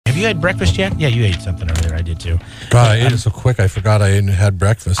you had breakfast yet? Yeah, you ate something earlier. I did too. God, I ate it so quick. I forgot I had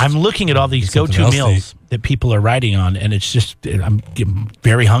breakfast. I'm looking at all these go-to meals that people are writing on, and it's just I'm getting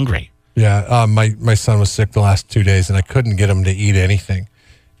very hungry. Yeah, my son was sick the last 2 days, and I couldn't get him to eat anything,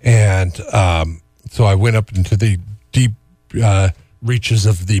 and so I went up into the deep reaches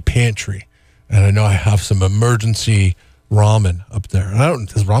of the pantry, and I know I have some emergency ramen up there. And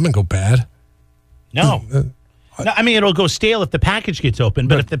does ramen go bad? No. No, I mean, it'll go stale if the package gets open,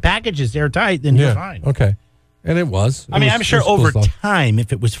 but if the package is airtight, then you're fine. Okay. And it was. I'm sure over time,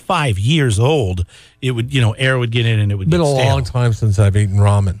 if it was 5 years old, it would, air would get in and it would get stale. It's been a long time since I've eaten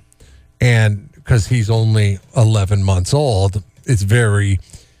ramen. And because he's only 11 months old, it's very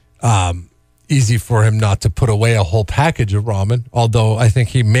easy for him not to put away a whole package of ramen, although I think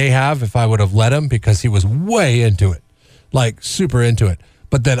he may have if I would have let him, because he was way into it, like super into it.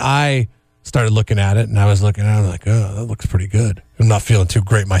 But then I started looking at it, and I was looking at it like, oh, that looks pretty good. I'm not feeling too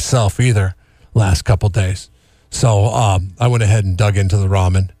great myself either last couple days. So I went ahead and dug into the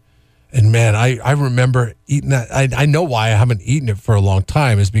ramen. And, man, I remember eating that. I know why I haven't eaten it for a long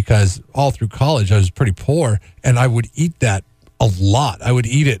time is because all through college I was pretty poor, and I would eat that a lot. I would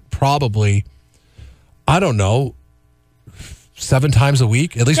eat it probably, I don't know, 7 times a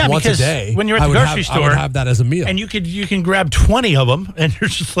week, at least once a day. When you're at the grocery store, I would have that as a meal. And you can grab 20 of them, and you're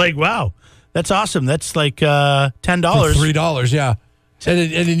just like, wow, that's awesome. That's like $10. $3, yeah.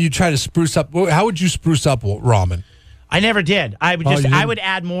 And then you try to spruce up. How would you spruce up ramen? I never did. I would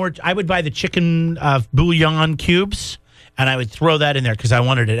add more. I would buy the chicken bouillon cubes, and I would throw that in there because I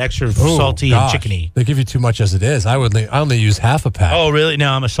wanted it extra salty and chickeny. They give you too much as it is. I only use half a pack. Oh, really?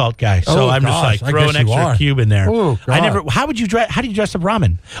 No, I'm a salt guy, so I'm just like throw an extra cube in there. Oh, God. How do you dress up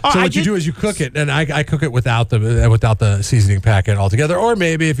ramen? So what you do is you cook it, and I cook it without the seasoning packet altogether, or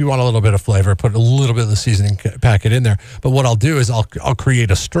maybe if you want a little bit of flavor, put a little bit of the seasoning packet in there. But what I'll do is I'll create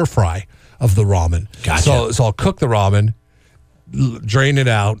a stir fry of the ramen. Gotcha. So I'll cook the ramen, drain it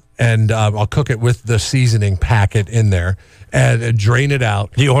out, and I'll cook it with the seasoning packet in there and drain it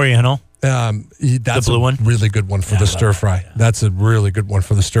out. The Oriental? That's the blue one? Really good one for the stir fry. Yeah. That's a really good one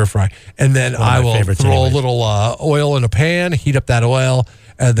for the stir fry. And then I will throw a little oil in a pan, heat up that oil,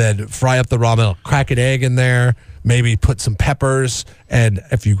 and then fry up the ramen. I'll crack an egg in there, maybe put some peppers. And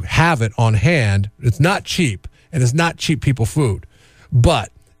if you have it on hand, it's not cheap, and it's not cheap people food.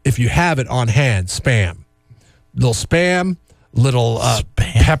 But if you have it on hand, Spam. Little Spam, little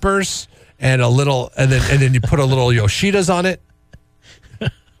peppers, and then you put a little Yoshidas on it.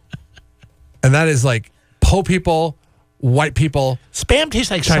 And that is like po people, white people. Spam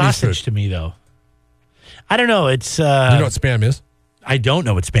tastes like Chinese sausage food to me, though. I don't know. It's you know what Spam is? I don't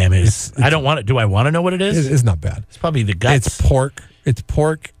know what Spam is. I don't want it. Do I want to know what it is? It's not bad. It's probably the guts. It's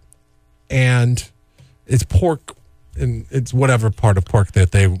pork. And it's whatever part of pork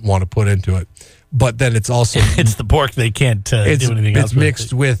that they want to put into it. But then it's also it's the pork they can't do anything else. It's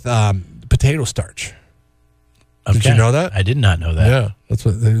mixed with potato starch. Okay. Did you know that? I did not know that. Yeah, that's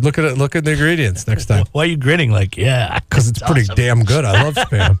what. Look at it. Look at the ingredients next time. Why are you grinning? Like, yeah, because it's pretty damn good. I love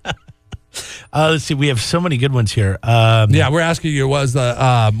Spam. Let's see. We have so many good ones here. Yeah, we're asking you, what's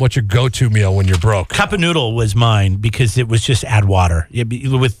your go-to meal when you're broke? Cup of noodle was mine because it was just add water.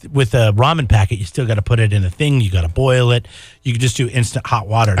 With a ramen packet, you still got to put it in a thing. You got to boil it. You can just do instant hot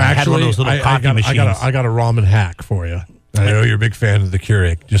water. And Actually, I had one of those little coffee machines. I got a ramen hack for you. I know you're a big fan of the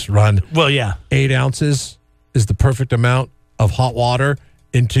Keurig. Just run. Well, yeah. 8 ounces is the perfect amount of hot water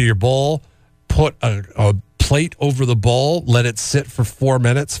into your bowl. Put a plate over the bowl, let it sit for 4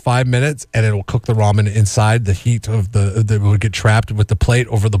 minutes, 5 minutes, and it will cook the ramen inside. The heat of the will get trapped with the plate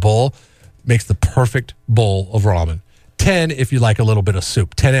over the bowl. Makes the perfect bowl of ramen. 10 if you like a little bit of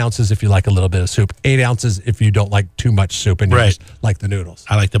soup. 10 ounces if you like a little bit of soup. 8 ounces if you don't like too much soup and you just like the noodles.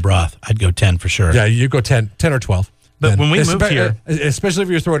 I like the broth. I'd go 10 for sure. Yeah, you go 10 or 12. But when we moved here, especially if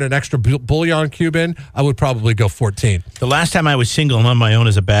you're throwing an extra bouillon cube in, I would probably go 14. The last time I was single and on my own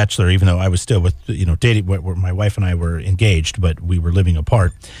as a bachelor, even though I was still with dating, where my wife and I were engaged, but we were living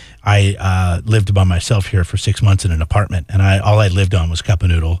apart. I lived by myself here for 6 months in an apartment, and all I lived on was cup of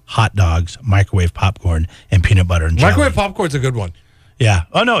noodle, hot dogs, microwave popcorn, and peanut butter and jelly. Microwave popcorn's a good one. Yeah.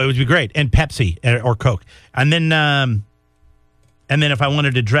 Oh no, it would be great, and Pepsi or Coke, and then if I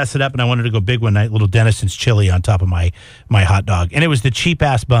wanted to dress it up and I wanted to go big one night, little Denison's chili on top of my hot dog. And it was the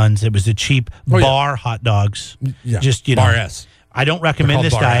cheap-ass buns. It was the cheap bar hot dogs. Yeah, just, Bar S. I don't recommend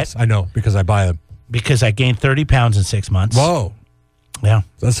this diet. S. I know, because I buy them. Because I gained 30 pounds in 6 months. Whoa. Yeah.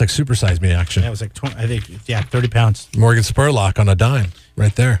 That's like Super Size Me action. Yeah, it was like 30 pounds. Morgan Spurlock on a dime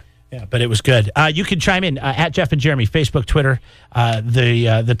right there. Yeah, but it was good. You can chime in at Jeff and Jeremy, Facebook, Twitter.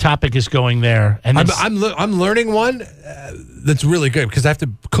 The topic is going there. And I'm learning one that's really good because I have to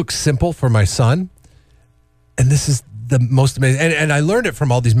cook simple for my son. And this is the most amazing. And I learned it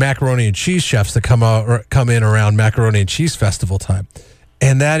from all these macaroni and cheese chefs that come in around macaroni and cheese festival time.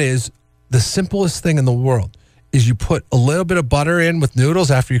 And that is the simplest thing in the world. Is you put a little bit of butter in with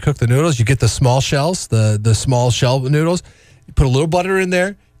noodles after you cook the noodles. You get the small shells, the small shell noodles. You put a little butter in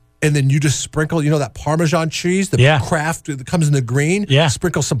there, and then you just sprinkle, that Parmesan cheese, the Kraft that comes in the green. Yeah.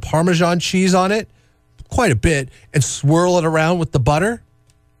 Sprinkle some Parmesan cheese on it, quite a bit, and swirl it around with the butter.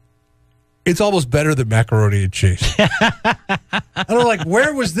 It's almost better than macaroni and cheese. I'm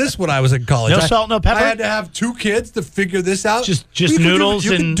where was this when I was in college? No salt, no pepper? I had to have 2 kids to figure this out. Just noodles.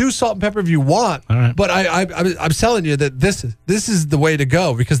 You can do salt and pepper if you want. All right. But I'm telling you that this is the way to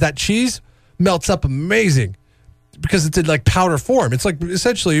go because that cheese melts up amazing because it's in powder form. It's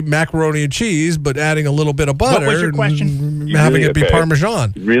essentially macaroni and cheese, but adding a little bit of butter. What was your question? Having it be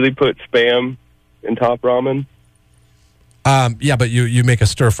Parmesan. Really put Spam in top ramen? Yeah, but you make a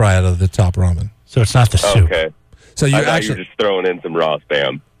stir fry out of the top ramen. So it's not the soup. Okay. So I thought you were just throwing in some raw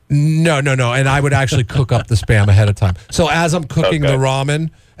Spam. No. And I would actually cook up the Spam ahead of time. So as I'm cooking the ramen,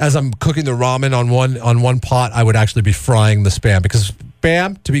 on one pot, I would actually be frying the Spam because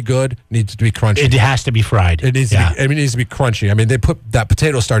Spam, to be good, needs to be crunchy. It has to be fried. It needs to be crunchy. I mean, they put that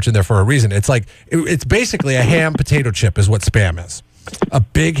potato starch in there for a reason. It's it's basically a ham potato chip is what Spam is. A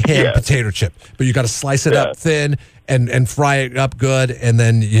big ham potato chip. But you got to slice it up thin and fry it up good, and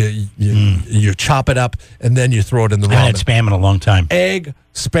then you chop it up, and then you throw it in the ramen. I haven't had Spam in a long time. Egg,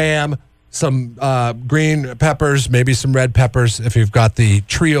 Spam, some green peppers, maybe some red peppers. If you've got the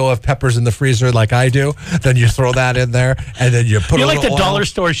trio of peppers in the freezer like I do, then you throw that in there, and then you put You're a like the little dollar oil.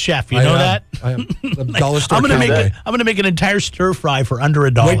 store chef. You know that? I am. The dollar store I'm gonna make an entire stir fry for under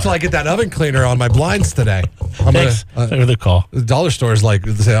 $1. Wait till I get that oven cleaner on my blinds today. Thanks for the call. The dollar store is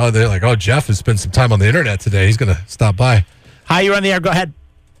they're like, oh, Jeff has spent some time on the internet today. He's going to stop by. Hi, you're on the air. Go ahead.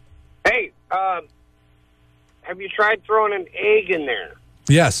 Hey, have you tried throwing an egg in there?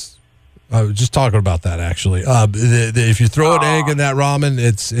 Yes. I was just talking about that, actually. If you throw an egg in that ramen,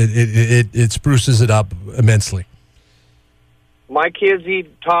 it spruces it up immensely. My kids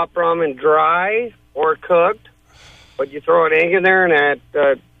eat top ramen dry or cooked, but you throw an egg in there and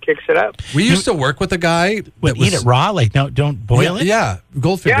that kicks it up. We used to work with a guy that eat it raw? Don't boil it? Yeah.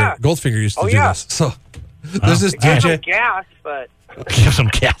 Goldfinger used to do this. So there's this DJ. Gas, but... Give some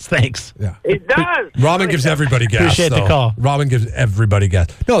gas, thanks. Yeah. It does. Ramen gives everybody gas. Appreciate the call. Ramen gives everybody gas.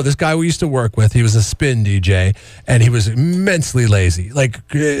 No, this guy we used to work with, he was a spin DJ, and he was immensely lazy. Like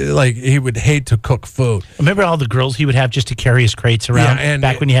he would hate to cook food. Remember all the girls he would have just to carry his crates around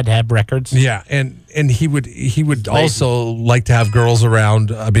back when you had to have records? Yeah, and he would also like to have girls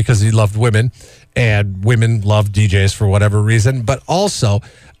around because he loved women, and women love DJs for whatever reason. But also,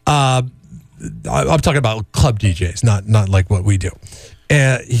 I'm talking about club DJs, not like what we do.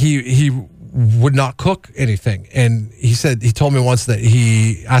 He would not cook anything, and he told me once that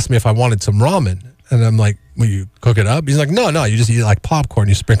he asked me if I wanted some ramen, and I'm like, "Will you cook it up?" He's like, "No, you just eat it like popcorn.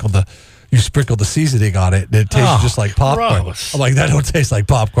 You sprinkle the seasoning on it, and it tastes just like popcorn." Gross. I'm like, "That don't taste like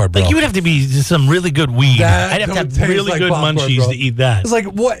popcorn, bro." Like you would have to be some really good weed. I'd have to have really good munchies bro. to eat that. It's like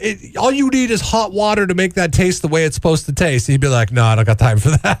all you need is hot water to make that taste the way it's supposed to taste. He'd be like, "No, I don't got time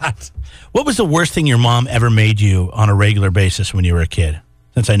for that." What was the worst thing your mom ever made you on a regular basis when you were a kid?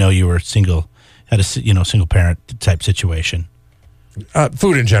 Since I know you were single, had a single parent type situation.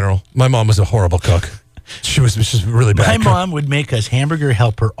 Food in general. My mom was a horrible cook. She was just really bad. My cook. mom would make us hamburger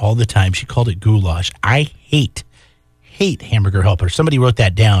helper all the time. She called it goulash. I hate hamburger helper. Somebody wrote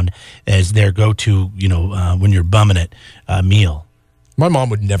that down as their go-to, when you're bumming it, meal. My mom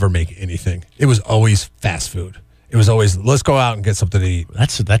would never make anything. It was always fast food. It was always, let's go out and get something to eat.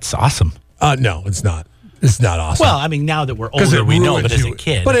 That's awesome. No, it's not. It's not awesome. Well, I mean, now that we're older, we know, but as a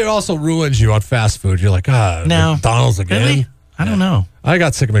kid. But it also ruins you on fast food. You're like, no. McDonald's again? Really? I don't know. I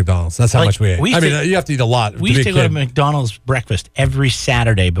got sick of McDonald's. That's how much we ate. You have to eat a lot. We used to go to McDonald's breakfast every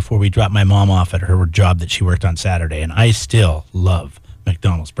Saturday before we dropped my mom off at her job that she worked on Saturday, and I still love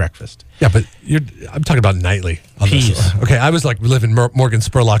McDonald's breakfast. Yeah, but I'm talking about nightly. Peas. Okay, I was like living Morgan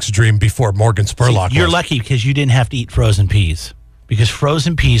Spurlock's dream before Morgan Spurlock. You're lucky because you didn't have to eat frozen peas. Because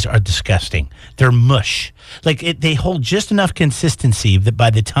frozen peas are disgusting. They're mush. They hold just enough consistency that by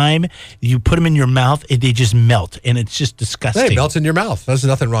the time you put them in your mouth, they just melt, and it's just disgusting. Hey, it melts in your mouth. There's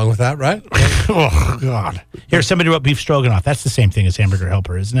nothing wrong with that, right? Oh, God. Here, somebody wrote beef stroganoff. That's the same thing as hamburger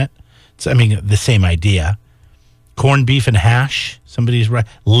helper, isn't it? The same idea. Corned beef and hash. Somebody's right.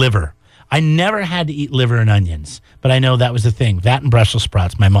 Liver. I never had to eat liver and onions, but I know that was the thing. That and Brussels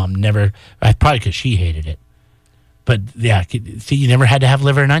sprouts. My mom never, probably because she hated it. But yeah, see, you never had to have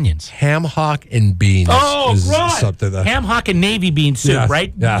liver and onions. Ham hock and beans is something that ham hock and navy bean soup, Yes,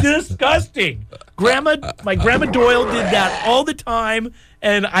 right? yes. Disgusting. My grandma Doyle did that all the time,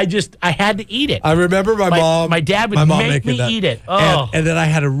 and I had to eat it. I remember my dad would make me eat it. Oh. And then I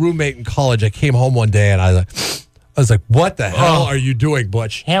had a roommate in college. I came home one day and I was like, what the hell are you doing,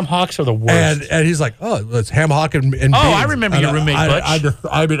 Butch? Ham hocks are the worst. And he's like, oh, it's ham hock and beans. I remember your roommate,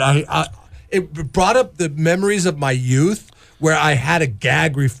 Butch. It brought up the memories of my youth where I had a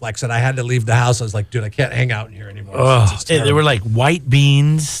gag reflex and I had to leave the house. I was like, dude, I can't hang out in here anymore. They were like white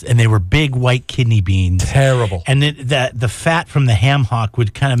beans, and they were big white kidney beans. Terrible. And the fat from the ham hock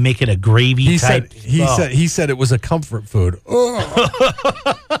would kind of make it a gravy type. He said it was a comfort food.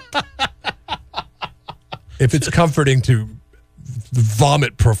 If it's comforting to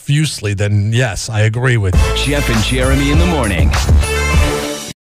vomit profusely, then yes, I agree with you. Jeff and Jeremy in the morning.